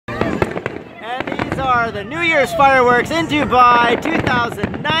And these are the New Year's fireworks in Dubai.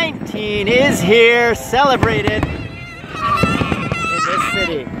 2019 is here, celebrated in this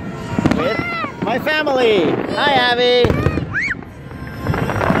city with my family. Hi, Abby.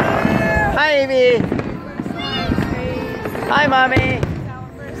 Hi, Evie. Hi, Mommy.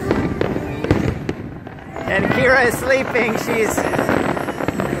 And Kira is sleeping. She's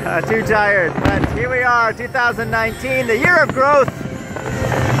too tired. But here we are, 2019, the year of growth.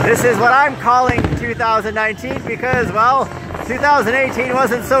 This is what I'm calling 2019 because, well, 2018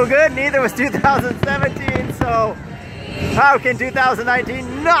 wasn't so good, neither was 2017, so how can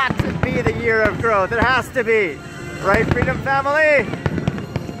 2019 not be the year of growth? It has to be. Right, Freedom Family?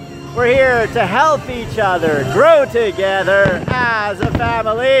 We're here to help each other grow together as a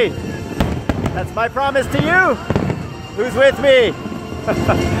family. That's my promise to you. Who's with me?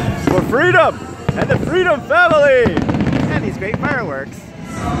 For freedom and the Freedom Family. And these great fireworks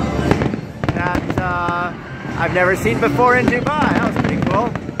that I've never seen before in Dubai. That was pretty cool.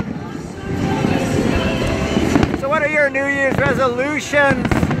 So what are your New Year's resolutions?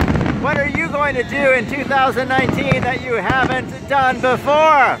 What are you going to do in 2019 that you haven't done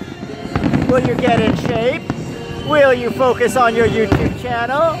before? Will you get in shape? Will you focus on your YouTube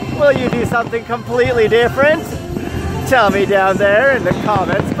channel? Will you do something completely different? Tell me down there in the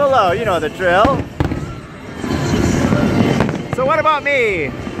comments below. You know the drill. So what about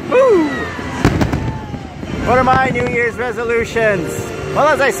me? Woo! What are my New Year's resolutions? Well,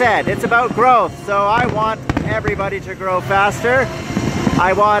 as I said, it's about growth. So I want everybody to grow faster.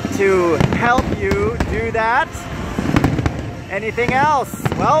 I want to help you do that. Anything else?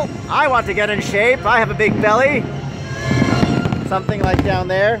 Well, I want to get in shape. I have a big belly. Something like down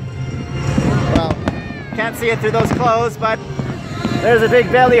there. Well, can't see it through those clothes, but there's a big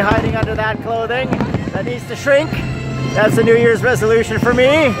belly hiding under that clothing that needs to shrink. That's a New Year's resolution for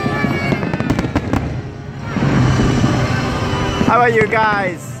me. How about you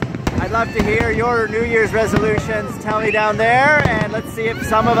guys? I'd love to hear your New Year's resolutions. Tell me down there, and let's see if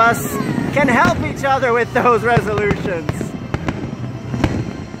some of us can help each other with those resolutions.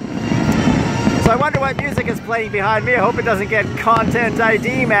 So I wonder what music is playing behind me. I hope it doesn't get Content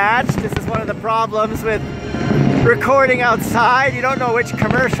ID matched. This is one of the problems with recording outside. You don't know which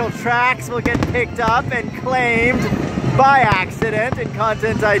commercial tracks will get picked up and claimed by accident in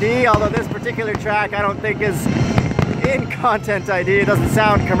Content ID, although this particular track I don't think is in Content ID. It doesn't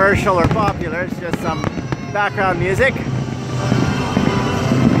sound commercial or popular, it's just some background music.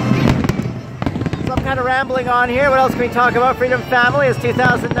 So I'm kind of rambling on here. What else can we talk about? Freedom Family is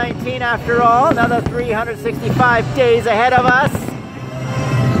 2019 after all. Another 365 days ahead of us.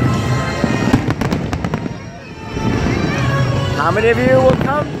 How many of you will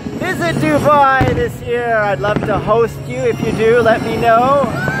come visit Dubai this year? I'd love to host you. If you do, let me know.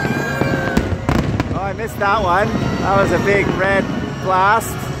 Oh, I missed that one. That was a big red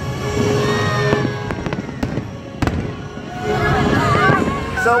blast.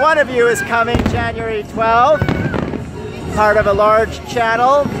 So one of you is coming January 12th, part of a large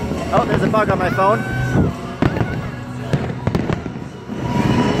channel. Oh, there's a bug on my phone.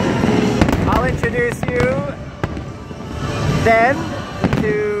 I'll introduce you then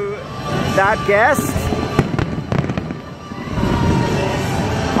to that guest.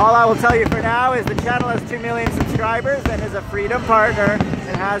 All I will tell you for now is the channel has 2 million subscribers and is a Freedom partner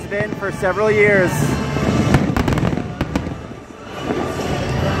and has been for several years.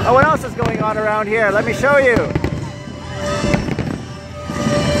 Oh, what else is going on around here? Let me show you.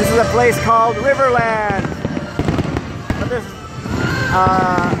 This is a place called Riverland. But there's,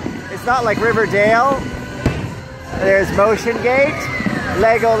 it's not like Riverdale. There's Motion Gate,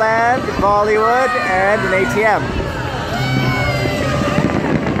 Legoland, Bollywood, and an ATM.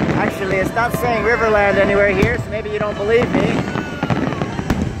 Actually, it's not saying Riverland anywhere here, so maybe you don't believe me.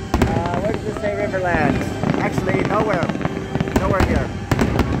 Where does it say Riverland? Actually, nowhere. Nowhere here.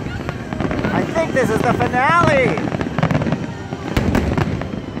 I think this is the finale.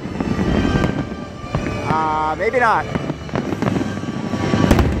 Maybe not.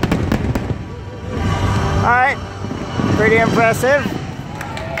 Alright. Pretty impressive.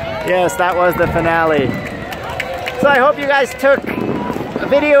 Yes, that was the finale. So I hope you guys took a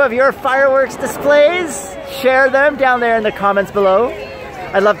video of your fireworks displays. Share them down there in the comments below.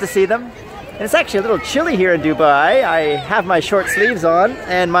 I'd love to see them. And it's actually a little chilly here in Dubai. I have my short sleeves on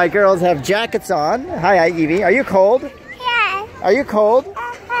and my girls have jackets on. Hi, Evie. Are you cold? Yeah. Are you cold?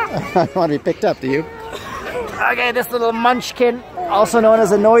 I want to be picked up, do you? Okay, this little munchkin, also known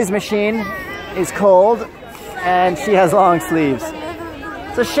as a noise machine, is cold and she has long sleeves.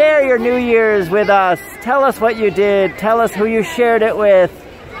 So share your New Year's with us. Tell us what you did. Tell us who you shared it with.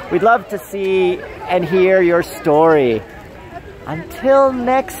 We'd love to see and hear your story. Until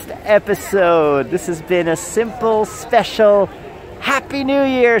next episode, this has been a simple, special Happy New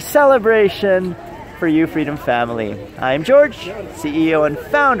Year celebration for you, Freedom Family. I'm George, CEO and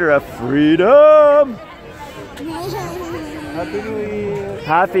founder of Freedom. Happy New Year.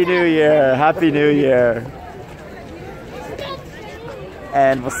 Happy New Year. Happy New Year.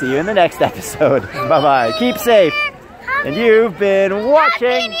 And we'll see you in the next episode. Bye-bye. Keep safe. And you've been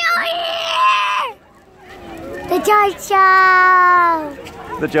watching The George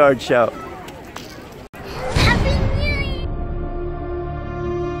Show. The George Show. Happy New Year.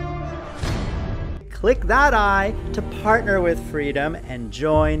 Click that I to partner with Freedom and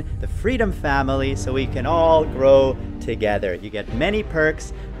join the Freedom family so we can all grow together. You get many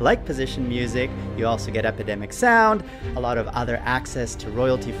perks like Position Music. You also get Epidemic Sound, a lot of other access to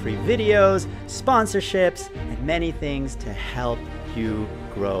royalty-free videos, sponsorships, and many things to help you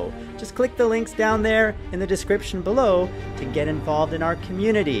grow. Just click the links down there in the description below to get involved in our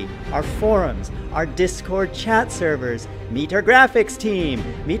community, our forums, our Discord chat servers, meet our graphics team,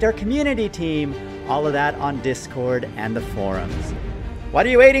 meet our community team, all of that on Discord and the forums. What are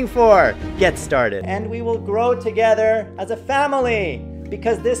you waiting for? Get started. And we will grow together as a family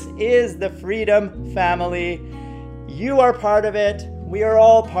because this is the Freedom family. You are part of it, we are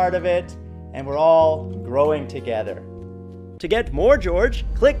all part of it, and we're all growing together. To get more George,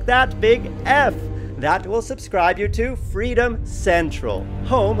 click that big F. That will subscribe you to Freedom Central,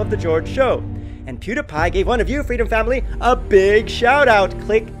 home of The George Show. And PewDiePie gave one of you, Freedom Family, a big shout out.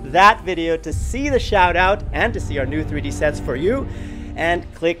 Click that video to see the shout out and to see our new 3D sets for you.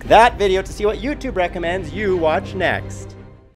 And click that video to see what YouTube recommends you watch next.